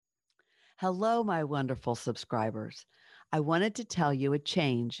Hello, my wonderful subscribers. I wanted to tell you a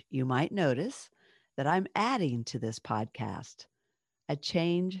change you might notice that I'm adding to this podcast, a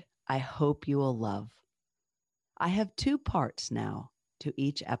change I hope you will love. I have two parts now to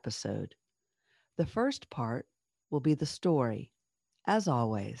each episode. The first part will be the story, as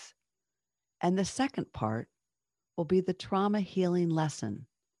always, and the second part will be the trauma healing lesson,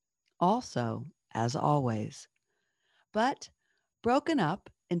 also, as always, but broken up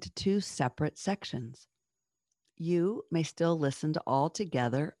into two separate sections. You may still listen to all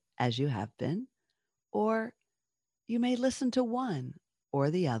together as you have been, or you may listen to one or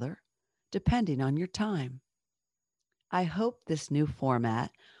the other, depending on your time. I hope this new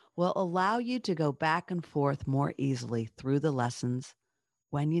format will allow you to go back and forth more easily through the lessons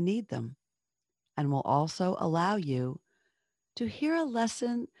when you need them, and will also allow you to hear a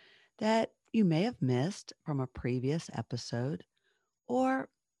lesson that you may have missed from a previous episode or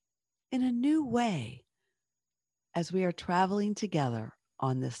in a new way as we are traveling together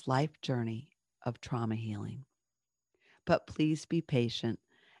on this life journey of trauma healing. But please be patient,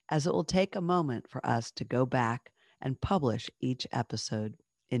 as it will take a moment for us to go back and publish each episode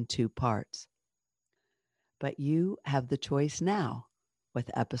in two parts. But you have the choice now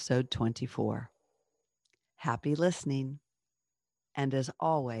with episode 24. Happy listening. And as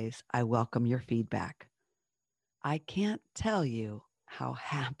always, I welcome your feedback. I can't tell you how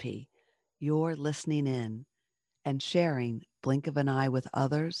happy you're listening in and sharing Blink of an Eye with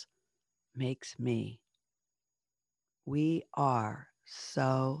others makes me. We are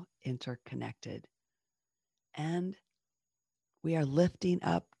so interconnected, and we are lifting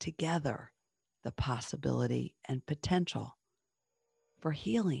up together the possibility and potential for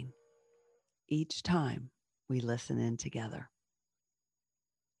healing each time we listen in together.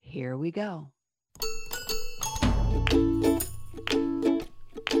 Here we go.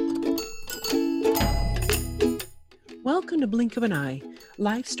 Welcome to Blink of an Eye,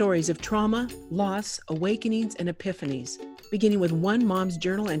 life stories of trauma, loss, awakenings, and epiphanies, beginning with one mom's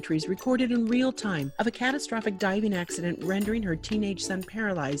journal entries recorded in real time of a catastrophic diving accident rendering her teenage son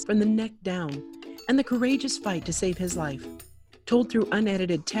paralyzed from the neck down, and the courageous fight to save his life. Told through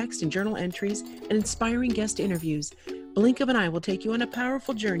unedited text and journal entries and inspiring guest interviews, Blink of an Eye will take you on a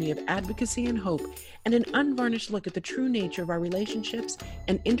powerful journey of advocacy and hope, and an unvarnished look at the true nature of our relationships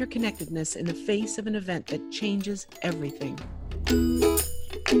and interconnectedness in the face of an event that changes everything.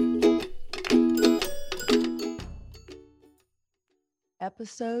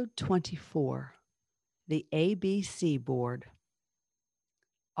 Episode 24, The ABC Board,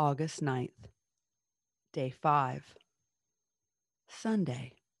 August 9th, Day 5,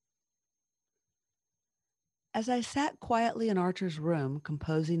 Sunday. As I sat quietly in Archer's room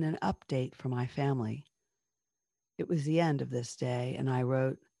composing an update for my family, it was the end of this day, and I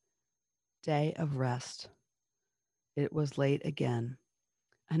wrote, Day of Rest. It was late again,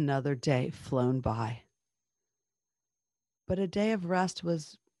 another day flown by. But a day of rest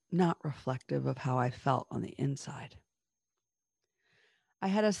was not reflective of how I felt on the inside. I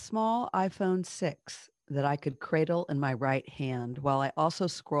had a small iPhone 6 that I could cradle in my right hand while I also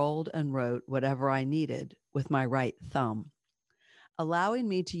scrolled and wrote whatever I needed with my right thumb, allowing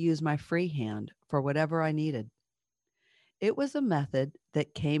me to use my free hand for whatever I needed. It was a method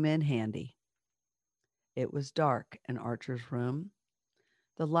that came in handy. It was dark in Archer's room,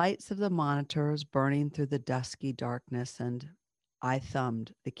 the lights of the monitors burning through the dusky darkness, and I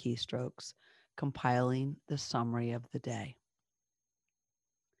thumbed the keystrokes, compiling the summary of the day.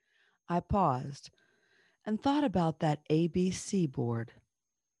 I paused and thought about that ABC board.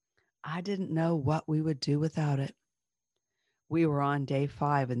 I didn't know what we would do without it. We were on day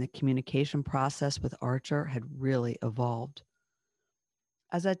 5, and the communication process with Archer had really evolved.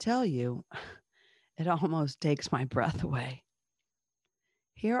 As I tell you, it almost takes my breath away.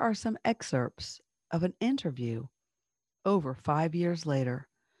 Here are some excerpts of an interview over 5 years later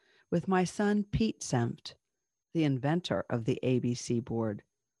with my son Pete Sempt, the inventor of the ABC board,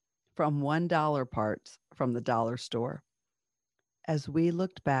 from $1 parts from the dollar store, as we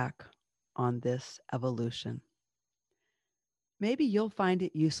looked back on this evolution. Maybe you'll find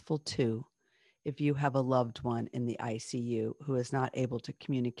it useful too if you have a loved one in the ICU who is not able to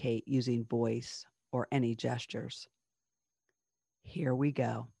communicate using voice or any gestures. Here we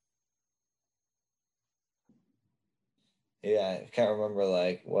go. Yeah, I can't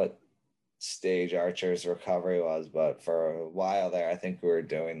remember what stage Archer's recovery was, but for a while there, I think we were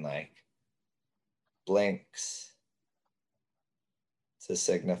doing blinks to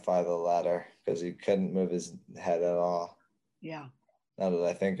signify the letter because he couldn't move his head at all. Yeah. Now that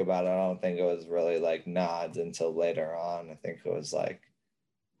I think about it, I don't think it was really nods until later on. I think it was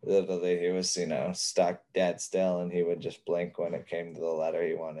literally he was, stuck dead still, and he would just blink when it came to the letter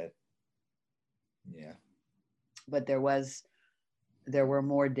he wanted. Yeah. But there were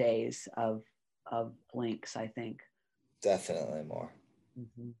more days of blinks, I think. Definitely more.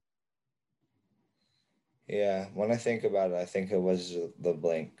 Mm-hmm. Yeah, when I think about it, I think it was the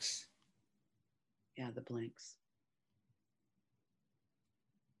blinks. Yeah, the blinks.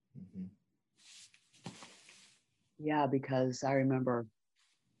 Mm-hmm. Yeah, because I remember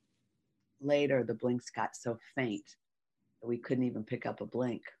later the blinks got so faint that we couldn't even pick up a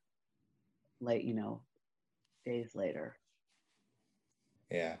blink late, days later.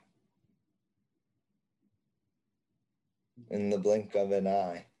 Yeah. In the blink of an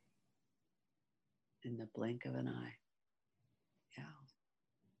eye. In the blink of an eye. Yeah.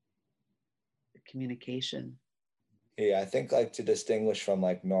 The communication. Yeah, I think like to distinguish from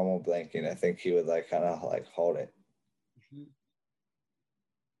like normal blinking, I think he would like kind of like hold it. Mm-hmm.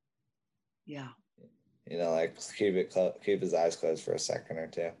 Yeah. Like keep his eyes closed for a second or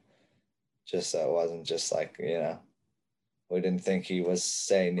two, just so it wasn't just like we didn't think he was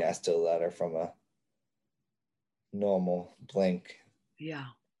saying yes to a letter from a normal blink. Yeah.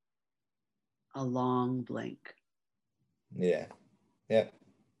 A long blink. Yeah. Yeah.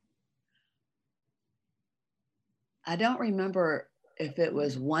 I don't remember if it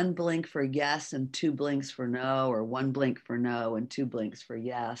was one blink for yes and two blinks for no, or one blink for no and two blinks for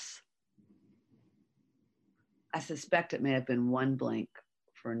yes. I suspect it may have been one blink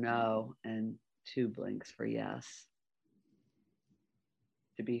for no and two blinks for yes.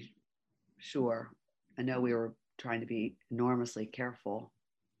 To be sure. I know we were trying to be enormously careful.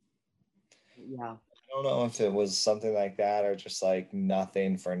 Yeah. I don't know if it was something like that or just like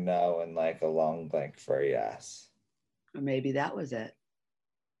nothing for no and like a long blink for yes. Or maybe that was it.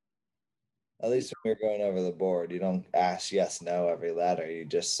 At least when you're going over the board, you don't ask yes, no every letter. You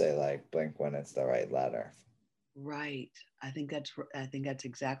just say like blink when it's the right letter. Right. I think that's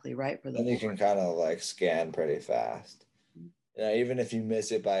exactly right for the Then you board. can kind of like scan pretty fast. Even if you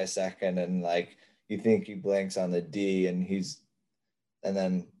miss it by a second and like you think he blinks on the D and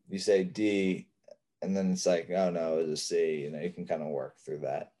then you say D and then it's like, oh no, it was a C. You can kind of work through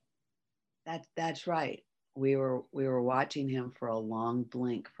that. That's right. We were watching him for a long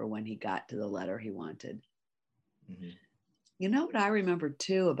blink for when he got to the letter he wanted. Mm-hmm. You know what I remember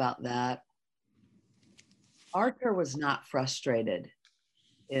too about that? Arthur was not frustrated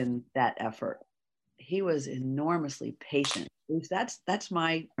in that effort. He was enormously patient. At least that's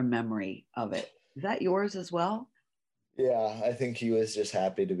my memory of it. Is that yours as well? Yeah, I think he was just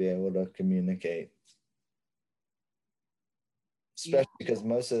happy to be able to communicate. Especially because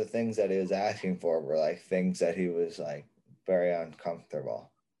most of the things that he was asking for were like things that he was like very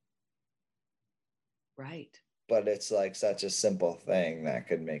uncomfortable. Right. But it's like such a simple thing that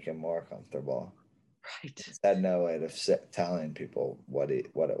could make him more comfortable. Right. He had no way of telling people what it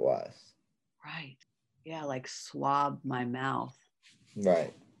was. Right. Yeah, like swab my mouth.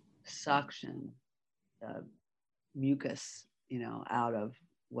 Right. Suction the mucus, out of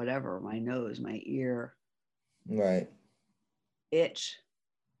whatever, my nose, my ear. Right. Itch.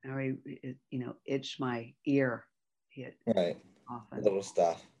 Itch my ear. Right. Often.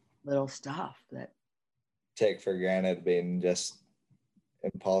 Little stuff that take for granted, being just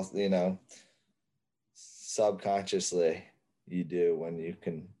impulse, subconsciously you do when you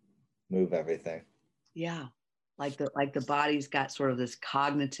can move everything. Yeah. Like the body's got sort of this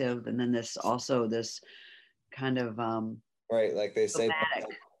cognitive and then this kind of right, like they say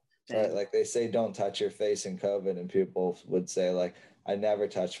right, like they say don't touch your face in COVID, and people would say like I never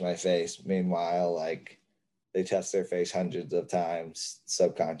touch my face. Meanwhile, like they touch their face hundreds of times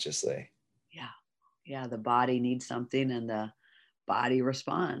subconsciously. Yeah, the body needs something and the body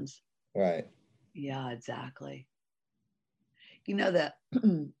responds. Right. Yeah, exactly. The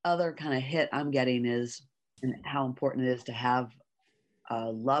other kind of hit I'm getting is and how important it is to have a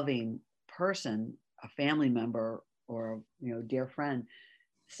loving person, a family member, or dear friend,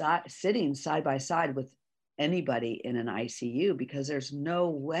 sitting side by side with anybody in an ICU, because there's no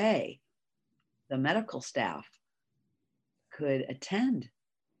way the medical staff could attend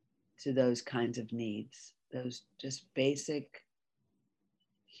to those kinds of needs, those just basic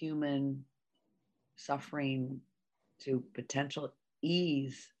human suffering to potential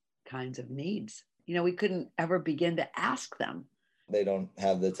ease kinds of needs. We couldn't ever begin to ask them. They don't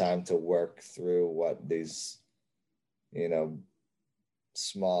have the time to work through what these,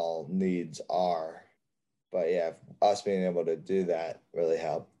 small needs are. But yeah, us being able to do that really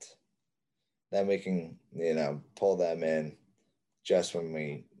helped. Then we can, pull them in just when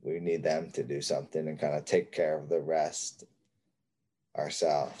we need them to do something and kind of take care of the rest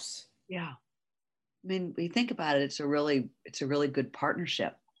ourselves. Yeah. I mean, we think about it, it's a really good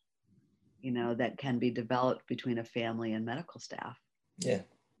partnership, that can be developed between a family and medical staff. Yeah,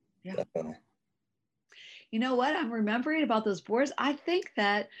 Yeah. definitely. You know what? I'm remembering about those boards. I think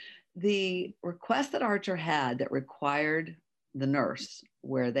that the request that Archer had that required the nurse,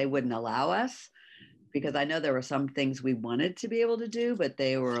 where they wouldn't allow us, because I know there were some things we wanted to be able to do, but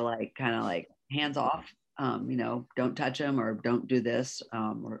they were like kind of like hands off, don't touch them or don't do this,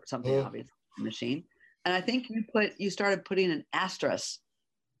 or something obvious on the machine. And I think you started putting an asterisk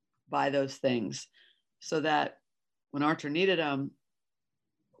by those things so that when Archer needed them,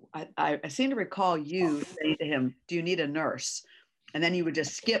 I seem to recall you saying to him, "Do you need a nurse?" And then you would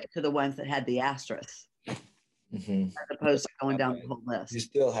just skip to the ones that had the asterisk, Mm-hmm. as opposed to going down the whole list. You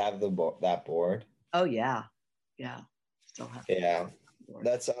still have that board? Oh yeah, yeah, still have. Yeah,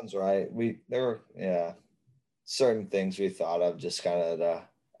 that sounds right. There were certain things we thought of just kind of to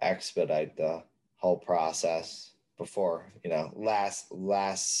expedite the whole process before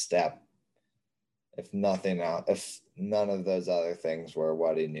last step. If nothing else, if none of those other things were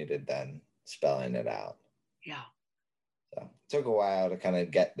what he needed, then spelling it out. Yeah. So it took a while to kind of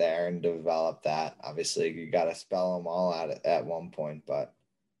get there and develop that. Obviously, you got to spell them all out at one point, but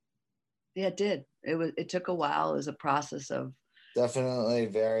yeah, it did. It took a while. It was a process of definitely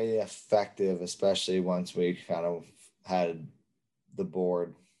very effective, especially once we kind of had the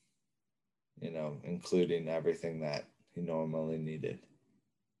board, including everything that he normally needed.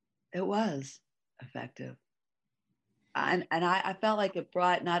 It was effective. And I felt like it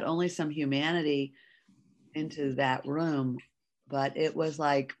brought not only some humanity into that room, but it was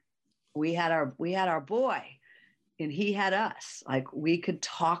like we had our boy and he had us. Like we could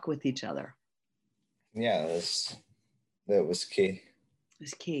talk with each other. Yeah, that was key. It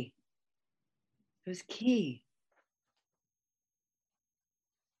was key. It was key.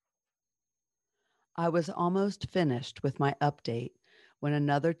 I was almost finished with my update when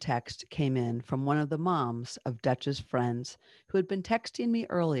another text came in from one of the moms of Dutch's friends who had been texting me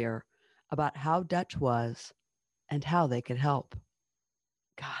earlier about how Dutch was and how they could help.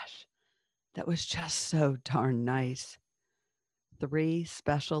 Gosh, that was just so darn nice. 3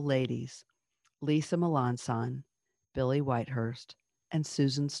 special ladies, Lisa Melanson, Billy Whitehurst, and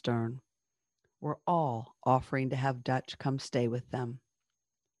Susan Stern, were all offering to have Dutch come stay with them.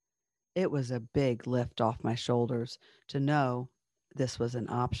 It was a big lift off my shoulders to know this was an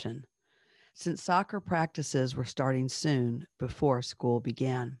option, since soccer practices were starting soon before school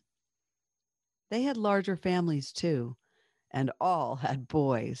began. They had larger families too, and all had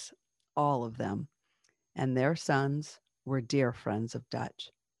boys, all of them, and their sons were dear friends of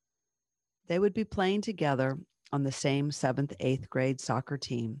Dutch. They would be playing together on the same 7th, 8th grade soccer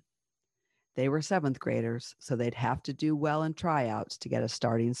team. They were 7th graders, so they'd have to do well in tryouts to get a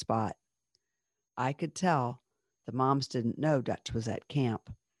starting spot. I could tell the moms didn't know Dutch was at camp.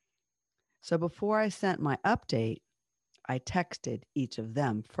 So before I sent my update, I texted each of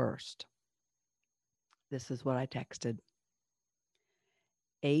them first. This is what I texted.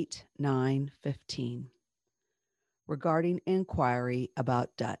 8/9/15. Regarding inquiry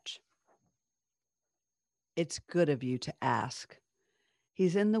about Dutch. It's good of you to ask.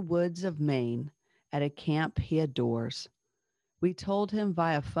 He's in the woods of Maine at a camp he adores. We told him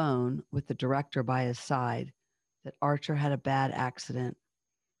via phone with the director by his side that Archer had a bad accident,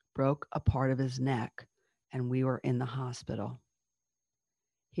 broke a part of his neck, and we were in the hospital.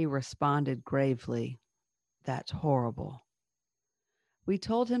 He responded gravely, "That's horrible." We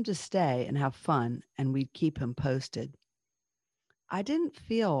told him to stay and have fun, and we'd keep him posted. I didn't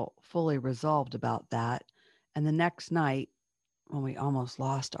feel fully resolved about that, and the next night, when we almost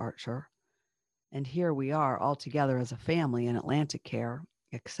lost Archer, and here we are all together as a family in Atlantic Care,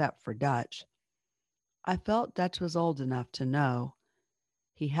 except for Dutch, I felt Dutch was old enough to know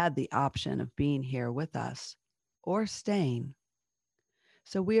he had the option of being here with us or staying.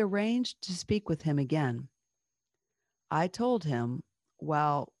 So we arranged to speak with him again. I told him,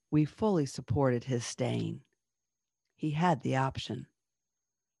 while we fully supported his staying, he had the option.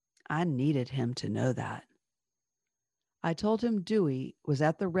 I needed him to know that. I told him Dewey was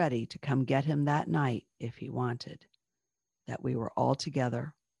at the ready to come get him that night if he wanted, that we were all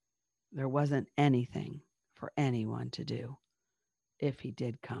together. There wasn't anything for anyone to do if he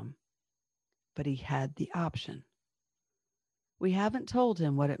did come, but he had the option. We haven't told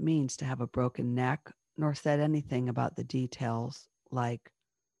him what it means to have a broken neck, nor said anything about the details like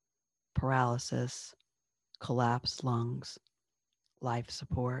paralysis, collapsed lungs, life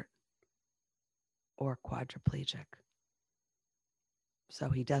support, or quadriplegic. So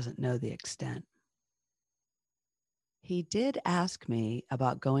he doesn't know the extent. He did ask me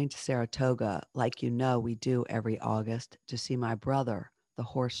about going to Saratoga, like you know we do every August, to see my brother, the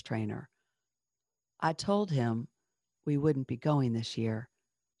horse trainer. I told him we wouldn't be going this year,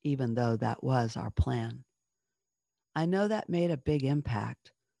 even though that was our plan. I know that made a big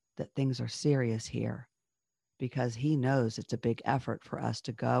impact, that things are serious here, because he knows it's a big effort for us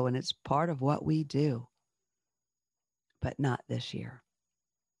to go and it's part of what we do. But not this year.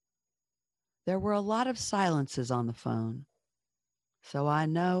 There were a lot of silences on the phone, so I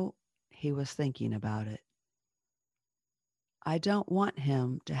know he was thinking about it. I don't want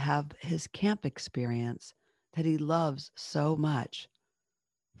him to have his camp experience that he loves so much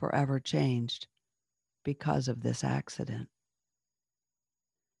forever changed because of this accident.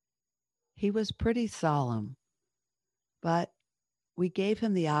 He was pretty solemn, but we gave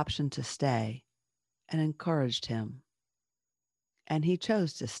him the option to stay and encouraged him, and he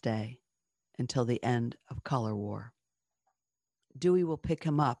chose to stay until the end of Color War. Dewey will pick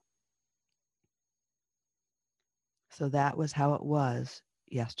him up. So that was how it was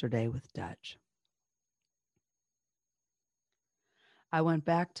yesterday with Dutch. I went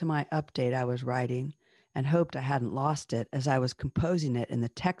back to my update I was writing and hoped I hadn't lost it as I was composing it in the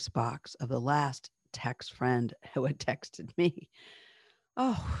text box of the last text friend who had texted me.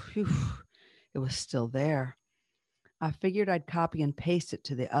 Oh, phew, it was still there. I figured I'd copy and paste it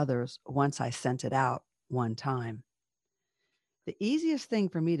to the others once I sent it out one time. The easiest thing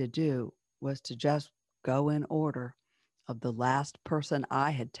for me to do was to just go in order of the last person I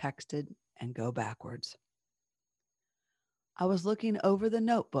had texted and go backwards. I was looking over the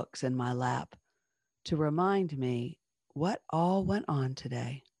notebooks in my lap to remind me what all went on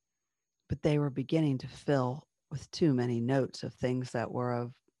today, but they were beginning to fill with too many notes of things that were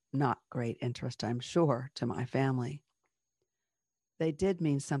of not great interest, I'm sure, to my family. They did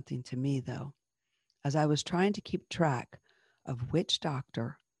mean something to me, though, as I was trying to keep track of which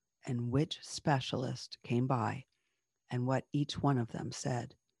doctor and which specialist came by and what each one of them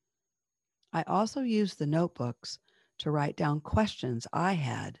said. I also used the notebooks to write down questions I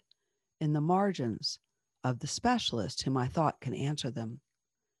had in the margins of the specialist whom I thought can answer them.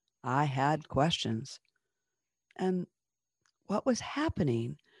 I had questions. And what was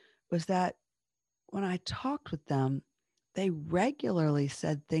happening was that when I talked with them, they regularly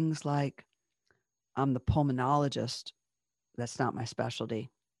said things like, I'm the pulmonologist. That's not my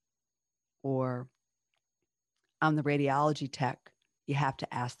specialty. Or I'm the radiology tech. You have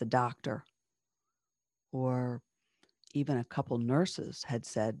to ask the doctor. Or even a couple nurses had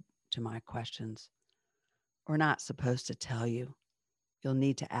said to my questions, we're not supposed to tell you. You'll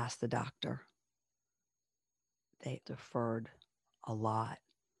need to ask the doctor. They deferred a lot.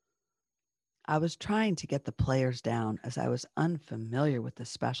 I was trying to get the players down as I was unfamiliar with the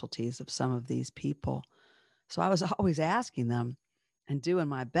specialties of some of these people. So I was always asking them and doing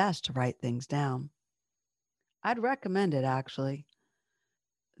my best to write things down. I'd recommend it, actually.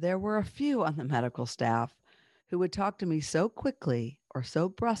 There were a few on the medical staff who would talk to me so quickly or so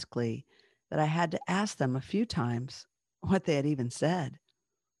brusquely that I had to ask them a few times what they had even said.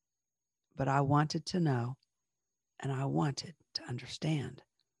 But I wanted to know, and I wanted to understand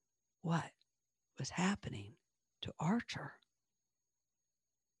what was happening to Archer.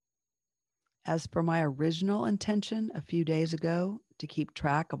 As for my original intention a few days ago to keep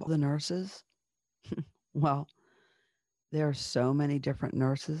track of all the nurses, well, there are so many different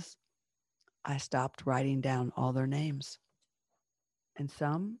nurses, I stopped writing down all their names. And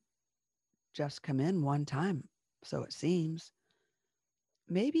some just come in one time, so it seems.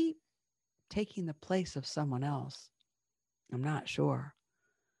 Maybe taking the place of someone else. I'm not sure.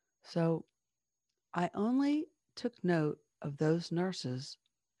 So I only took note of those nurses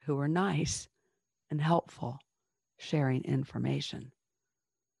who were nice and helpful, sharing information.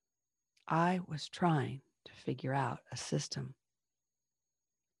 I was trying to figure out a system.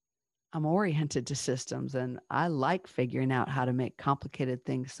 I'm oriented to systems and I like figuring out how to make complicated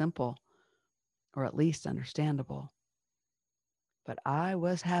things simple or at least understandable. But I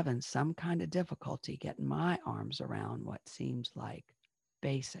was having some kind of difficulty getting my arms around what seems like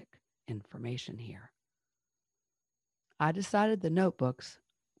basic information here. I decided the notebooks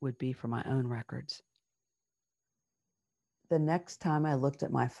would be for my own records. The next time I looked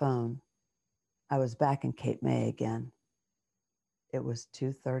at my phone, I was back in Cape May again. It was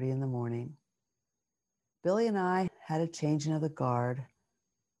 2:30 in the morning. Billy and I had a changing of the guard,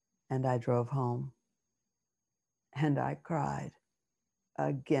 and I drove home. And I cried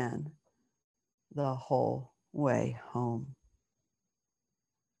again the whole way home.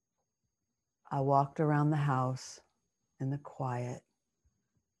 I walked around the house in the quiet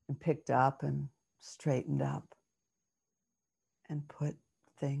and picked up and straightened up. and put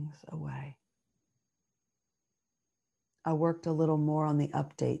things away. I worked a little more on the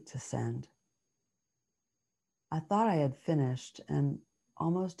update to send. I thought I had finished and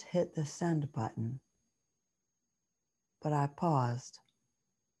almost hit the send button, but I paused.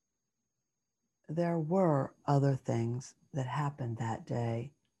 There were other things that happened that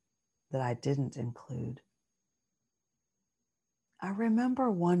day that I didn't include. I remember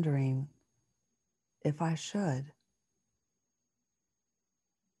wondering if I should,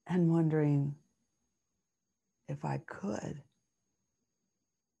 and wondering if I could.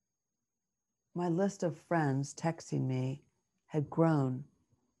 My list of friends texting me had grown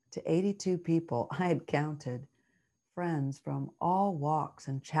to 82 people I had counted, friends from all walks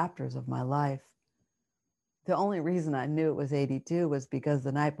and chapters of my life. The only reason I knew it was 82 was because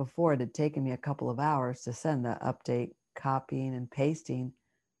the night before it had taken me a couple of hours to send the update, copying and pasting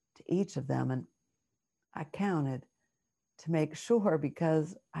to each of them, and I counted to make sure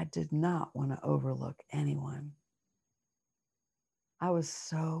because I did not want to overlook anyone. I was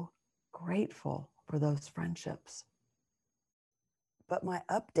so grateful for those friendships. But my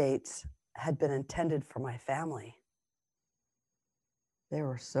updates had been intended for my family. They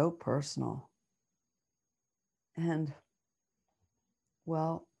were so personal. And,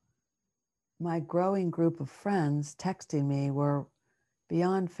 well, my growing group of friends texting me were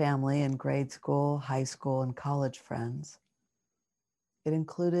beyond family and grade school, high school, and college friends. It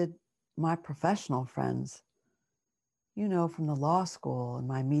included my professional friends, from the law school and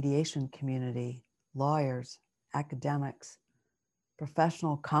my mediation community, lawyers, academics,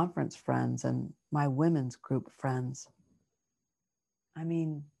 professional conference friends, and my women's group friends. I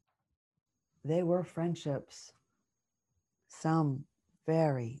mean, they were friendships, some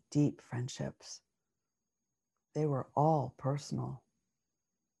very deep friendships. They were all personal.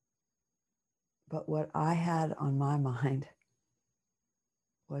 But what I had on my mind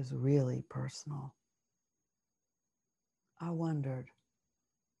was really personal. I wondered,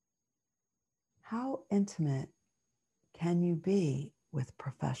 how intimate can you be with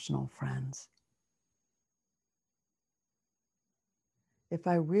professional friends? If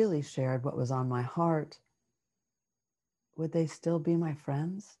I really shared what was on my heart, would they still be my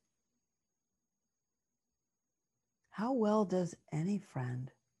friends? How well does any friend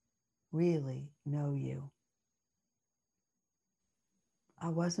really know you? I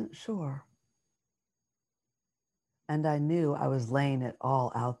wasn't sure. And I knew I was laying it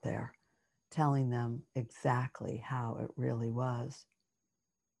all out there, telling them exactly how it really was.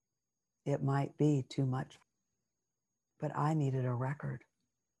 It might be too much, but I needed a record.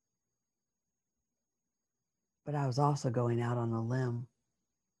 But I was also going out on a limb,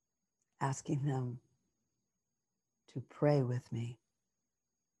 asking them to pray with me.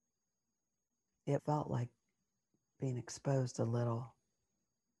 It felt like being exposed a little.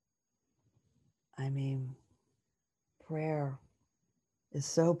 I mean, prayer is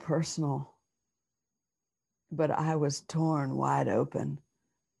so personal, but I was torn wide open,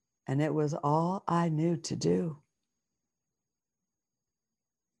 and it was all I knew to do.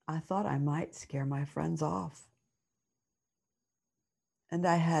 I thought I might scare my friends off. And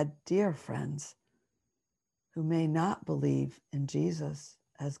I had dear friends who may not believe in Jesus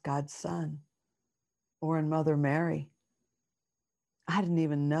as God's Son or in Mother Mary. I didn't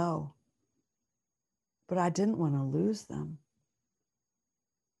even know, but I didn't want to lose them.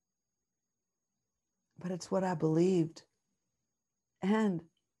 But it's what I believed. And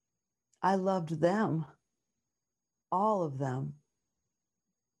I loved them, all of them.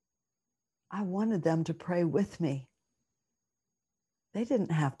 I wanted them to pray with me. They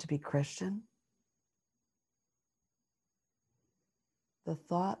didn't have to be Christian. The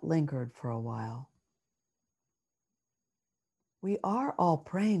thought lingered for a while. We are all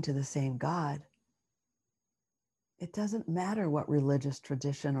praying to the same God. It doesn't matter what religious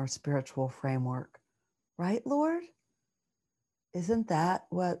tradition or spiritual framework, right, Lord? Isn't that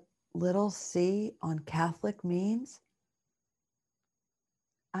what little c on Catholic means?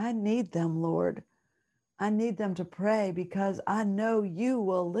 I need them, Lord. I need them to pray because I know you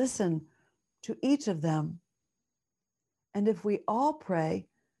will listen to each of them. And if we all pray,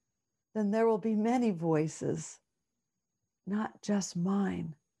 then there will be many voices, not just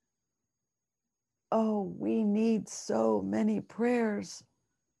mine. Oh, we need so many prayers.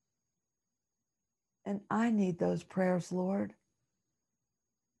 And I need those prayers, Lord,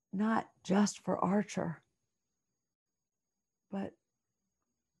 not just for Archer, but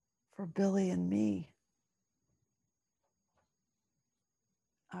for Billy and me.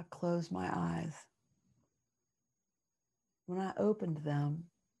 I closed my eyes. When I opened them,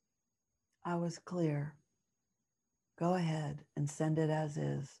 I was clear. Go ahead and send it as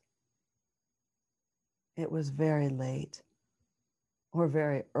is. It was very late or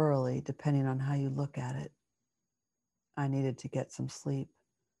very early, depending on how you look at it. I needed to get some sleep,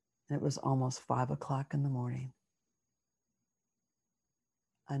 and it was almost 5 o'clock in the morning.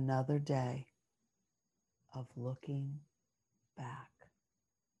 Another day of looking back.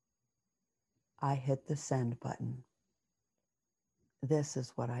 I hit the send button. This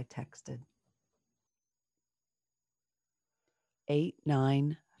is what I texted.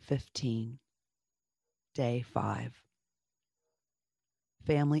 8/9/15, day 5.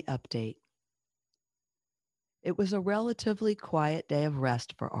 Family update. It was a relatively quiet day of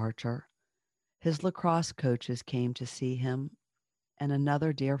rest for Archer. His lacrosse coaches came to see him and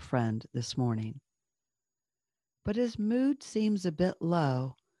another dear friend this morning. But his mood seems a bit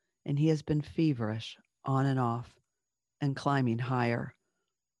low, and he has been feverish on and off and climbing higher.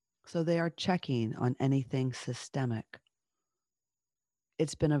 So they are checking on anything systemic.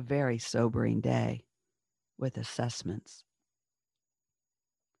 It's been a very sobering day with assessments.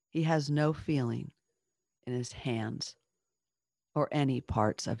 He has no feeling in his hands or any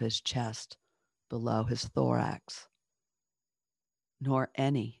parts of his chest below his thorax, nor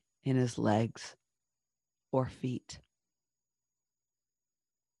any in his legs or feet.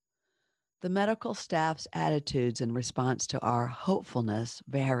 The medical staff's attitudes in response to our hopefulness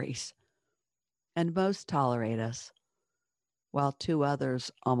varies, and most tolerate us, while 2 others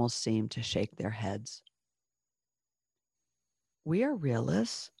almost seem to shake their heads. We are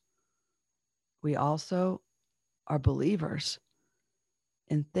realists. We also are believers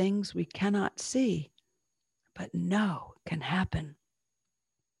in things we cannot see, but know can happen.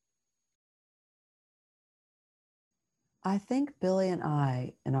 I think Billy and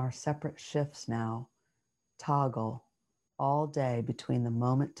I, in our separate shifts now, toggle all day between the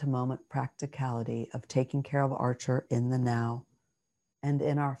moment-to-moment practicality of taking care of Archer in the now and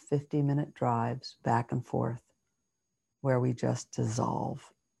in our 50-minute drives back and forth where we just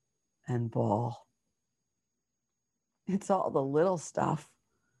dissolve and bawl. It's all the little stuff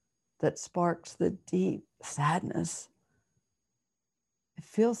that sparks the deep sadness. It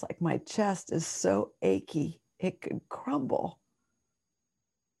feels like my chest is so achy it could crumble.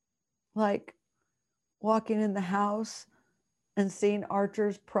 Like walking in the house and seeing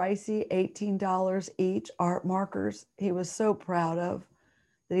Archer's pricey $18 each art markers he was so proud of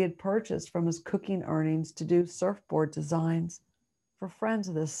that he had purchased from his cooking earnings to do surfboard designs for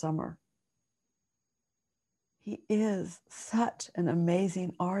friends this summer. He is such an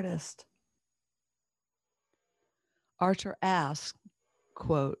amazing artist. Archer asks,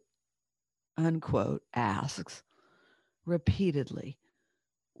 quote, unquote, asks repeatedly,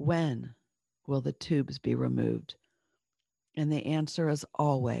 when will the tubes be removed? And the answer is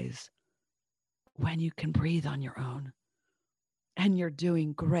always, when you can breathe on your own. And you're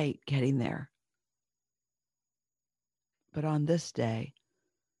doing great getting there. But on this day,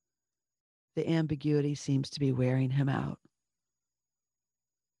 the ambiguity seems to be wearing him out.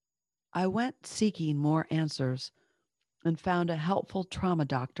 I went seeking more answers and found a helpful trauma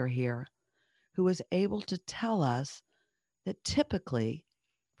doctor here who was able to tell us that typically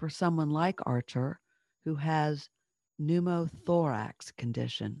for someone like Archer who has pneumothorax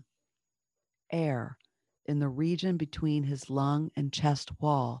condition, air in the region between his lung and chest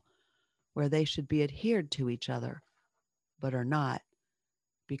wall where they should be adhered to each other, but are not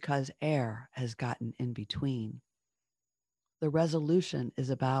because air has gotten in between. The resolution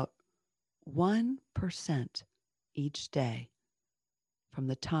is about 1% each day from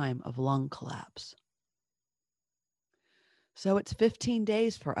the time of lung collapse. So it's 15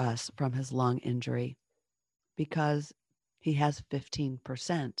 days for us from his lung injury because he has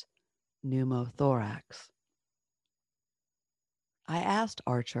 15% pneumothorax. I asked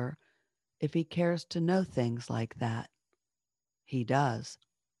Archer if he cares to know things like that. He does.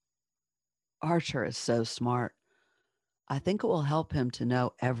 Archer is so smart. I think it will help him to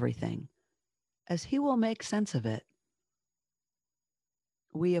know everything, as he will make sense of it.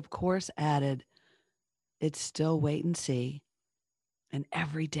 We, of course, added, it's still wait and see, and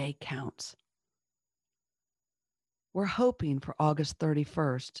every day counts. We're hoping for August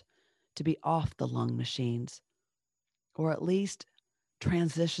 31st to be off the lung machines, or at least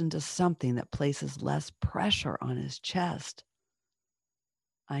transition to something that places less pressure on his chest.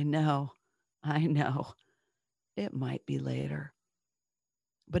 I know, it might be later,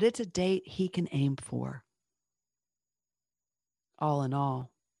 but it's a date he can aim for. All in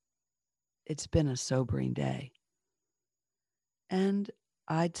all, it's been a sobering day. And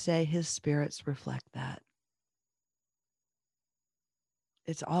I'd say his spirits reflect that.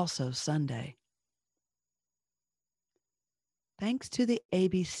 It's also Sunday. Thanks to the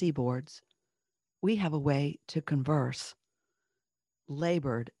ABC boards, we have a way to converse,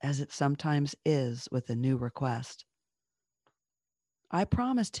 labored as it sometimes is with a new request. I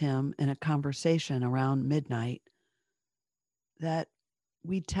promised him in a conversation around midnight that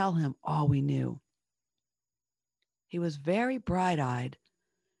we'd tell him all we knew. He was very bright eyed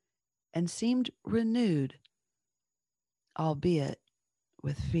and seemed renewed, albeit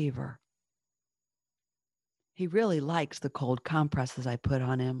with fever. He really likes the cold compresses I put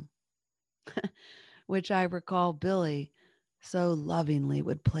on him, which I recall Billy so lovingly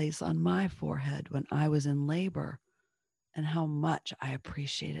would place on my forehead when I was in labor, and how much I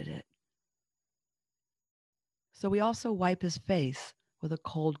appreciated it. So we also wipe his face with a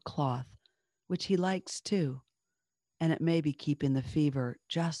cold cloth, which he likes too, and it may be keeping the fever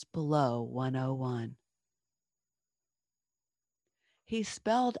just below 101. He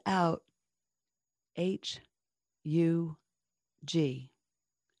spelled out HUG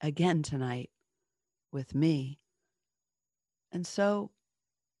again tonight with me, and so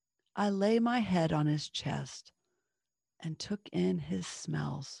I lay my head on his chest and took in his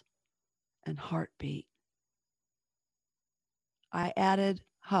smells and heartbeat. I added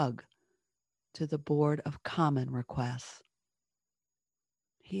hug to the board of common requests.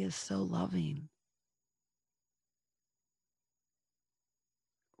 He is so loving.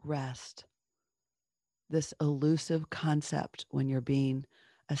 Rest, this elusive concept when you're being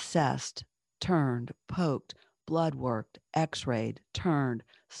assessed, turned, poked, blood worked, x-rayed, turned,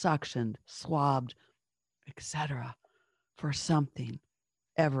 suctioned, swabbed, etc., for something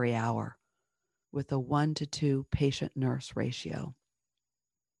every hour with a 1-to-2 patient-nurse ratio,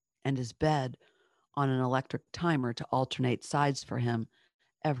 and his bed on an electric timer to alternate sides for him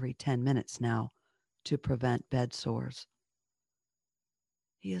every 10 minutes now to prevent bed sores.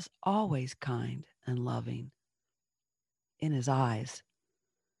 He is always kind and loving in his eyes,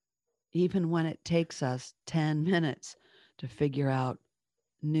 even when it takes us 10 minutes to figure out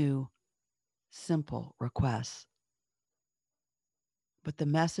new, simple requests. But the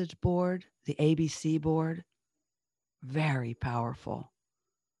message board, the ABC board, very powerful.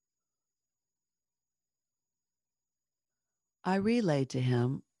 I relayed to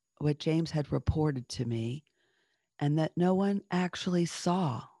him what James had reported to me and that no one actually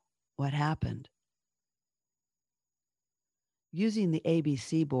saw what happened. Using the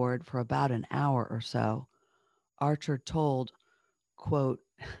ABC board for about an hour or so, Archer told, quote,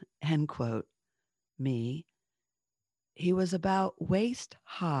 end quote, me, he was about waist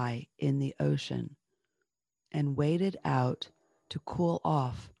high in the ocean and waded out to cool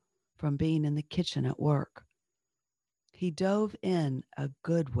off from being in the kitchen at work. He dove in a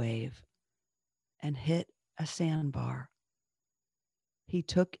good wave and hit a sandbar. He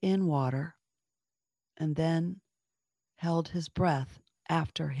took in water and then held his breath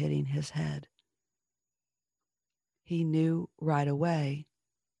after hitting his head. He knew right away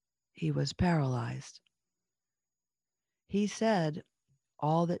he was paralyzed. He said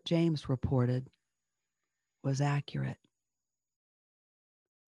all that James reported was accurate.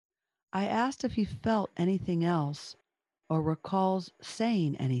 I asked if he felt anything else or recalls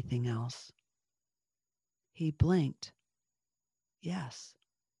saying anything else. He blinked. Yes.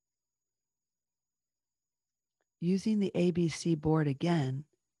 Using the ABC board again,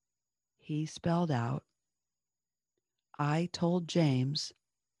 he spelled out, I told James,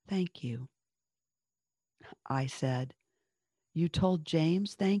 thank you. I said, you told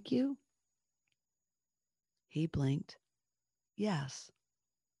James thank you? He blinked. Yes.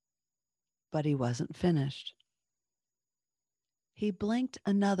 But he wasn't finished. He blinked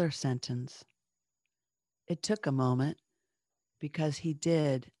another sentence. It took a moment because he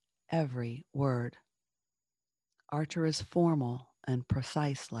did every word. Archer is formal and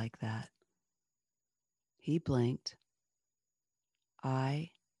precise like that. He blinked.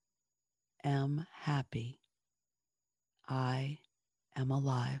 I am happy. I am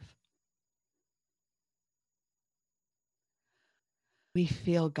alive. We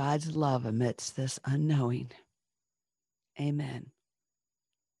feel God's love amidst this unknowing. Amen.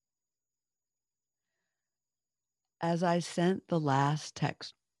 As I sent the last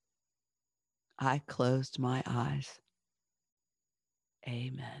text, I closed my eyes.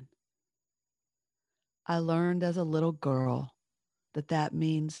 Amen. I learned as a little girl that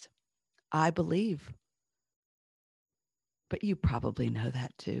means I believe. But you probably know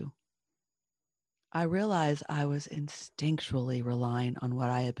that too. I realized I was instinctually relying on what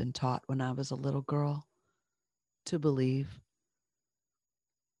I had been taught when I was a little girl to believe.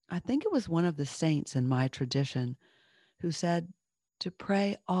 I think it was one of the saints in my tradition who said to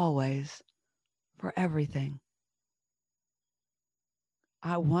pray always for everything.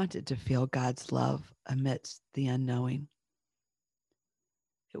 I wanted to feel God's love amidst the unknowing.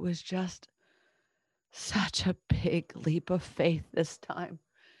 It was just such a big leap of faith this time.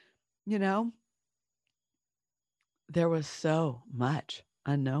 You know, there was so much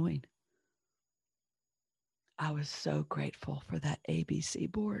unknowing. I was so grateful for that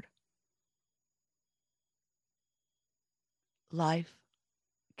ABC board. Life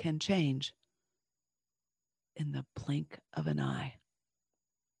can change in the blink of an eye.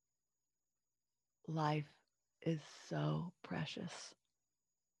 Life is so precious.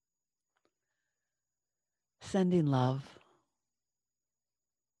 Sending love,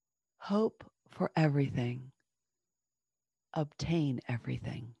 hope for everything, obtain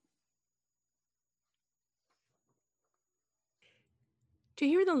everything. To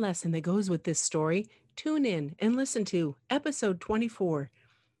hear the lesson that goes with this story, tune in and listen to episode 24,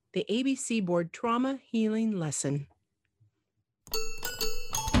 the ABC Board Trauma Healing Lesson.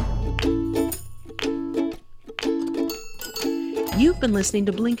 You've been listening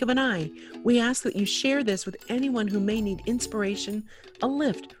to Blink of an Eye. We ask that you share this with anyone who may need inspiration, a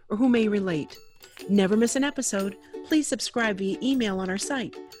lift, or who may relate. Never miss an episode. Please subscribe via email on our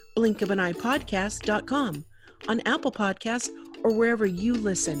site, blinkofaneyepodcast.com, on Apple Podcasts, or wherever you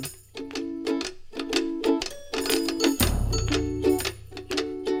listen.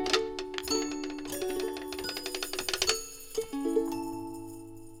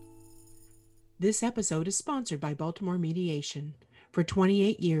 This episode is sponsored by Baltimore Mediation. For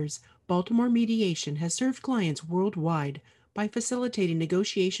 28 years, Baltimore Mediation has served clients worldwide by facilitating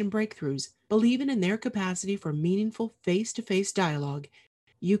negotiation breakthroughs, believing in their capacity for meaningful face-to-face dialogue.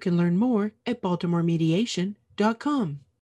 You can learn more at baltimoremediation.com.